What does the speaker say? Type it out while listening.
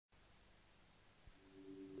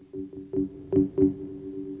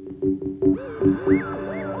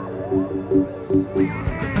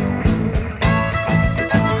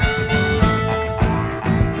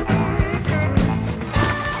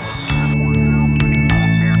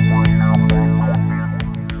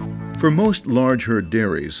For most large herd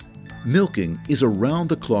dairies, milking is a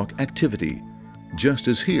round-the-clock activity, just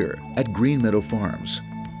as here at Green Meadow Farms.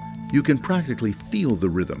 You can practically feel the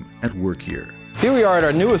rhythm at work here. Here we are at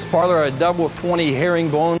our newest parlor at Double 20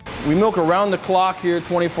 Herringbone. We milk around the clock here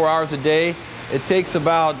 24 hours a day. It takes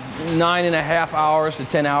about 9.5 hours to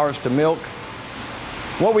 10 hours to milk.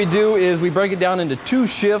 What we do is we break it down into 2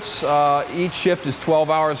 shifts. Each shift is 12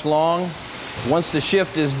 hours long. Once the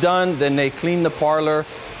shift is done, then they clean the parlor.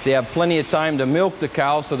 They have plenty of time to milk the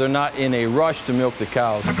cows, so they're not in a rush to milk the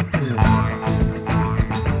cows.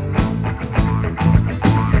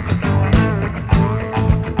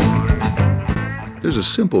 There's a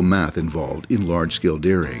simple math involved in large-scale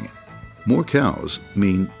dairying. More cows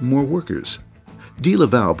mean more workers.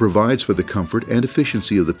 DeLaval provides for the comfort and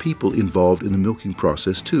efficiency of the people involved in the milking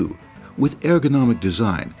process too, with ergonomic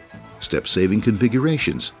design, step-saving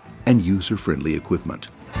configurations, and user-friendly equipment.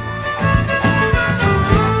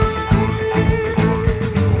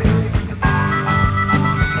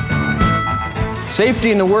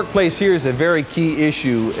 Safety in the workplace here is a very key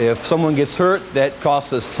issue. If someone gets hurt, that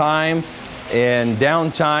costs us time and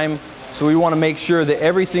downtime. So we want to make sure that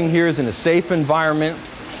everything here is in a safe environment,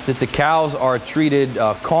 that the cows are treated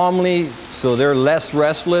calmly so they're less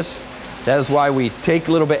restless. That is why we take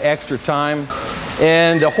a little bit extra time.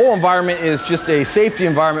 And the whole environment is just a safety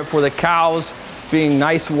environment for the cows, being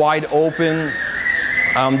nice, wide open.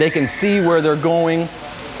 They can see where they're going.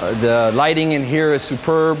 The lighting in here is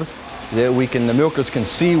superb. The milkers can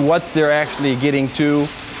see what they're actually getting to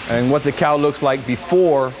and what the cow looks like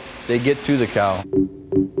before they get to the cow.